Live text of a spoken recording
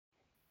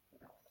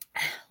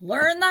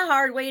Learn the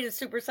hard way to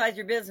supersize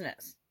your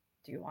business.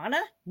 Do you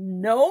wanna?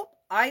 Nope.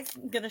 I'm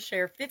gonna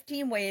share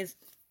 15 ways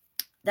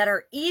that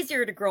are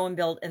easier to grow and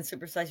build and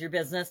supersize your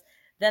business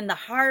than the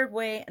hard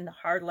way and the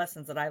hard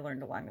lessons that I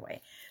learned along the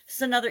way. This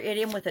is another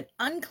idiom with an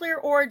unclear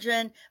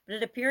origin, but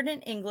it appeared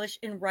in English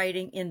in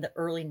writing in the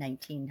early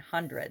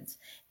 1900s.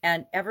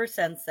 And ever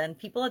since then,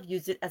 people have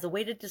used it as a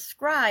way to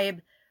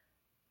describe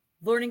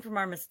learning from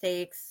our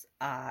mistakes,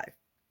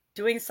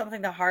 doing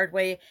something the hard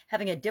way,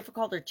 having a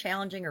difficult or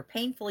challenging or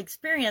painful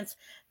experience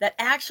that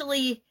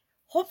actually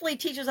hopefully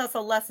teaches us a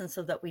lesson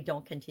so that we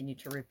don't continue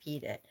to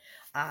repeat it.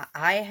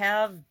 I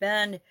have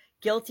been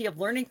guilty of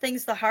learning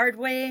things the hard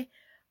way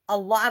a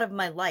lot of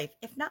my life,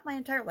 if not my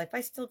entire life.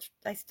 I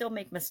still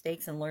make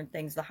mistakes and learn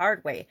things the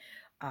hard way.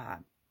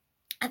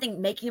 I think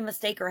making a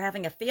mistake or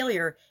having a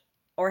failure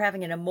or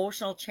having an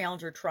emotional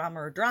challenge or trauma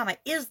or drama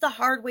is the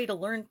hard way to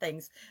learn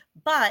things.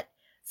 But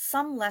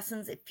some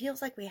lessons, it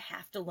feels like we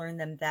have to learn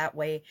them that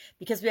way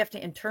because we have to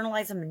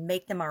internalize them and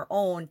make them our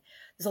own.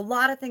 There's a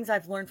lot of things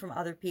I've learned from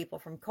other people,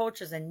 from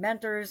coaches and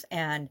mentors,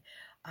 and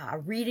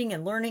reading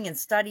and learning and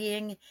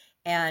studying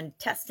and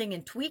testing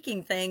and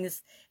tweaking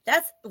things.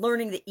 That's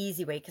learning the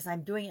easy way because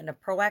I'm doing it in a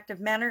proactive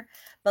manner.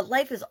 But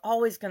life is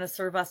always going to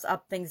serve us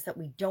up things that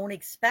we don't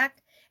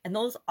expect. And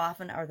those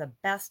often are the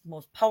best,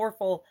 most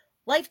powerful,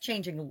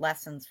 life-changing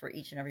lessons for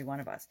each and every one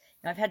of us.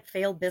 I've had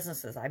failed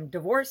businesses. I'm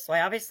divorced, so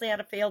I obviously had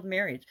a failed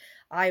marriage.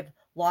 I've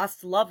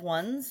lost loved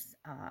ones,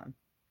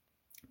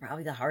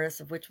 probably the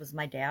hardest of which was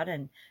my dad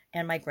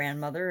and my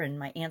grandmother and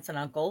my aunts and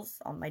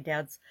uncles.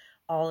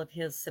 All of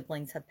his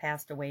siblings have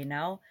passed away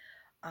now.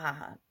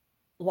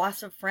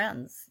 Loss of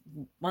friends.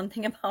 One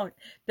thing about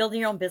building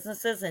your own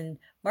businesses and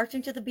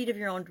marching to the beat of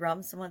your own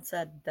drum. Someone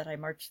said that I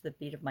march to the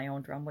beat of my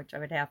own drum, which I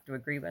would have to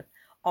agree with.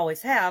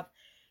 Always have.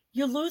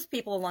 You lose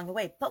people along the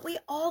way, but we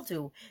all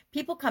do.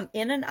 People come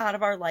in and out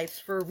of our lives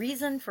for a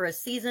reason, for a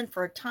season,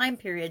 for a time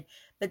period,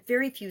 but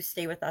very few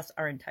stay with us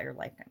our entire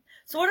lifetime.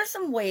 So what are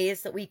some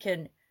ways that we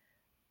can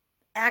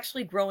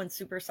actually grow and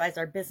supersize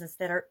our business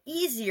that are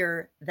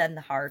easier than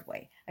the hard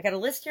way? I got a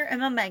list here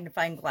and a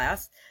magnifying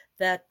glass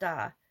that,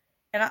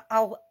 and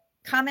I'll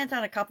comment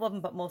on a couple of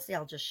them, but mostly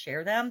I'll just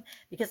share them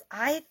because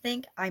I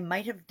think I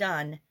might have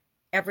done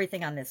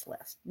everything on this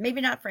list. Maybe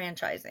not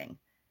franchising,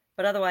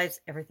 but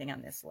otherwise everything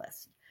on this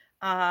list.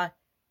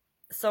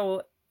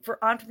 So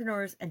for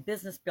entrepreneurs and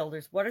business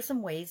builders, what are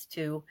some ways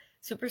to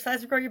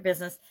supersize and grow your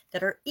business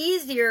that are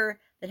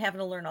easier than having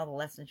to learn all the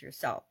lessons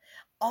yourself?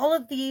 All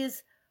of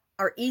these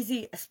are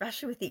easy,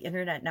 especially with the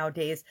internet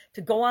nowadays,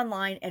 to go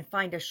online and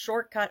find a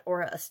shortcut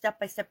or a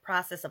step-by-step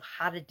process of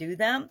how to do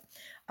them.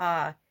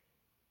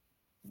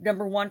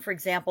 Number one, for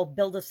example,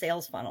 build a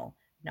sales funnel.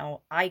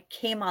 Now, I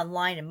came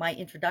online and my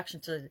introduction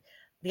to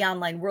the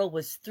online world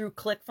was through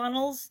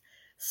ClickFunnels.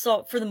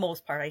 So for the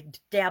most part, I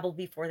dabbled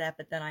before that,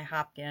 but then I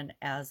hopped in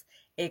as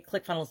a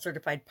ClickFunnels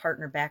certified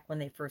partner back when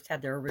they first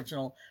had their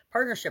original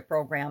partnership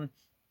program.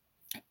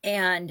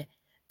 And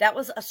that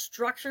was a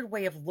structured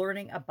way of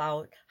learning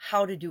about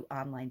how to do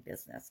online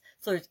business.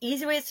 So there's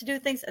easy ways to do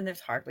things and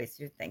there's hard ways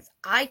to do things.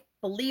 I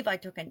believe I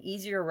took an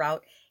easier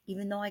route,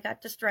 even though I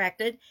got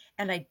distracted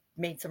and I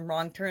made some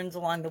wrong turns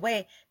along the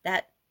way.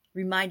 That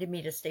reminded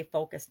me to stay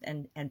focused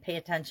and pay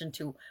attention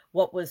to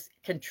what was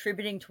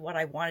contributing to what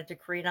I wanted to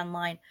create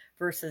online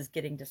versus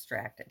getting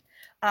distracted.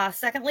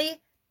 Secondly,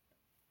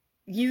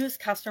 use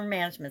customer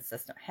management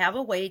system. Have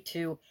a way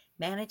to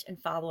manage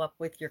and follow up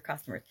with your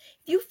customers.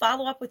 If you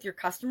follow up with your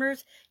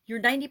customers, you're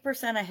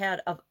 90%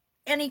 ahead of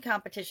any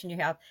competition you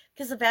have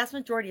because the vast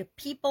majority of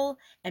people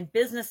and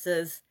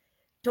businesses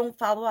don't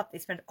follow up. They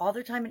spend all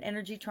their time and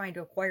energy trying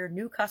to acquire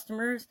new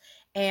customers,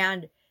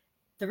 and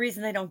the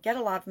reason they don't get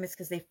a lot of them is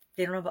because they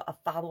don't have a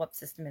follow-up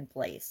system in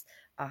place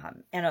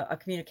and a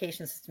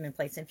communication system in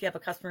place. And if you have a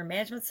customer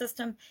management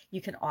system,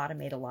 you can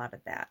automate a lot of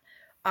that.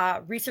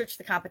 Research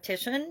the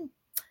competition,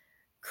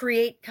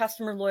 create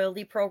customer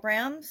loyalty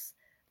programs,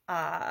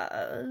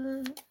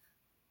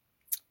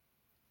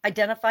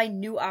 identify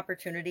new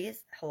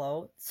opportunities.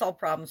 Solve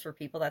problems for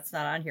people. That's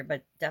not on here,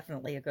 but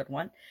definitely a good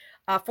one.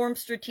 Form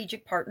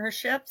strategic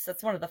partnerships.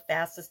 That's one of the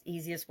fastest,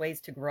 easiest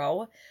ways to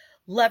grow.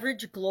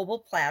 Leverage global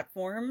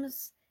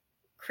platforms,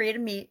 create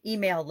an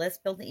email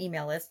list, build an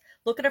email list,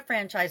 look at a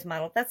franchise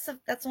model. That's the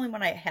only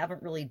one I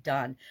haven't really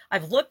done.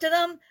 I've looked at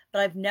them,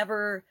 but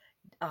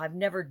I've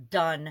never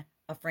done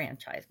a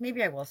franchise.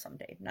 Maybe I will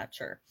someday, not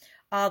sure.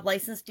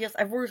 License deals.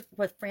 I've worked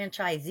with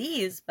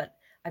franchisees, but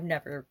I've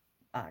never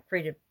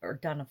created or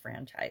done a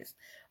franchise.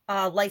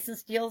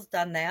 License deals,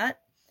 done that.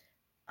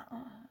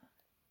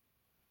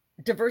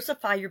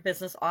 Diversify your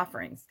business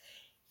offerings.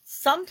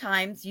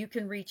 Sometimes you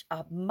can reach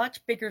a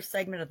much bigger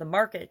segment of the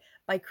market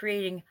by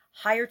creating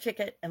higher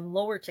ticket and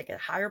lower ticket,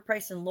 higher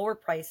price and lower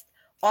priced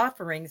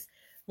offerings,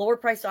 lower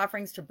price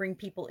offerings to bring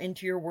people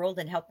into your world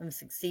and help them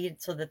succeed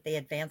so that they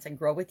advance and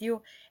grow with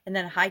you. And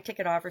then high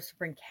ticket offers to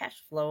bring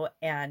cash flow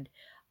and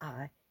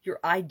your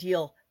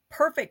ideal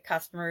perfect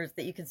customers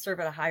that you can serve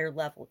at a higher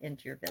level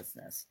into your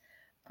business.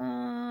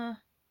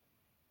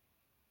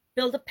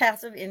 Build a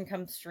passive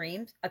income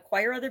stream,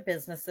 acquire other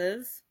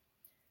businesses,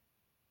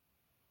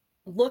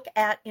 look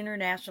at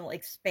international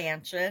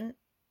expansion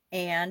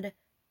and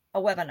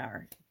a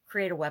webinar.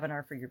 Create a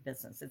webinar for your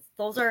business.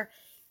 Those are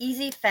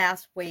easy,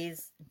 fast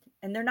ways,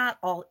 and they're not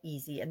all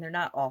easy and they're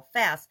not all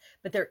fast,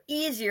 but they're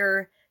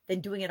easier than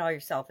doing it all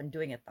yourself and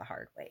doing it the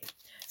hard way.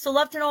 So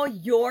love to know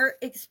your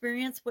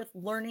experience with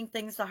learning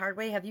things the hard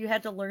way. Have you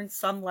had to learn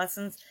some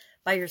lessons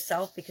by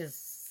yourself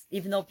because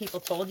even though people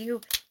told you,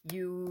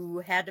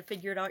 you had to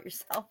figure it out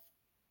yourself?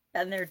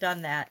 Been there,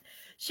 done that.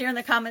 Share in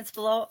the comments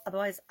below.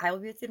 Otherwise, I will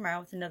be with you tomorrow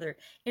with another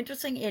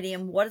interesting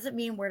idiom. What does it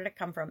mean? Where did it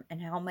come from?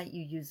 And how might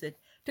you use it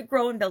to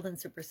grow and build and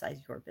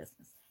supersize your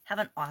business? Have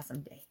an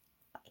awesome day.